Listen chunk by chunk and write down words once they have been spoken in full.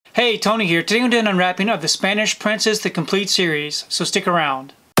Hey, Tony here. Today I'm doing an unwrapping of The Spanish Princess, the complete series, so stick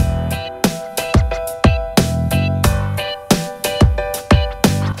around.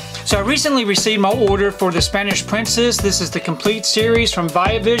 So I recently received my order for The Spanish Princess. This is the complete series from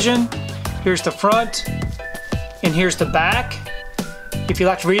ViaVision. Here's the front, and here's the back. If you'd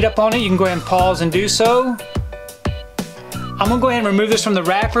like to read up on it, you can go ahead and pause and do so. I'm going to go ahead and remove this from the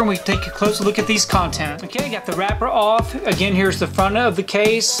wrapper and we can take a closer look at these contents. Okay, I got the wrapper off. Again, here's the front of the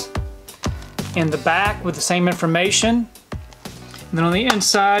case and the back with the same information. And then on the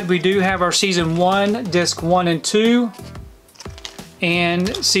inside, we do have our Season 1, Disc 1 and 2,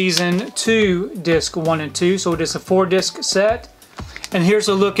 and Season 2, Disc 1 and 2. So it is a 4-disc set. And here's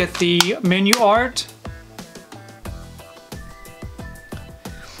a look at the menu art.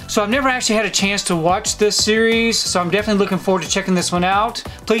 So I've never actually had a chance to watch this series, so I'm definitely looking forward to checking this one out.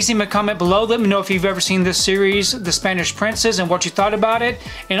 Please leave me a comment below. Let me know if you've ever seen this series, The Spanish Princess, and what you thought about it.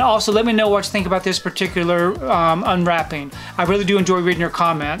 And also let me know what you think about this particular unwrapping. I really do enjoy reading your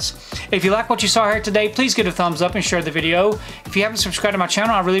comments. If you like what you saw here today, please give it a thumbs up and share the video. If you haven't subscribed to my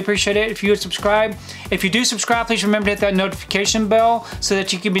channel, I really appreciate it if you would subscribe. If you do subscribe, please remember to hit that notification bell so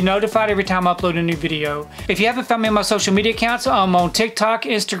that you can be notified every time I upload a new video. If you haven't found me on my social media accounts, I'm on TikTok,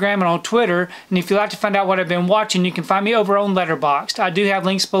 Instagram, and on Twitter. And if you'd like to find out what I've been watching, you can find me over on Letterboxd. I do have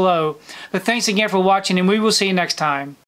links below. But thanks again for watching, and we will see you next time.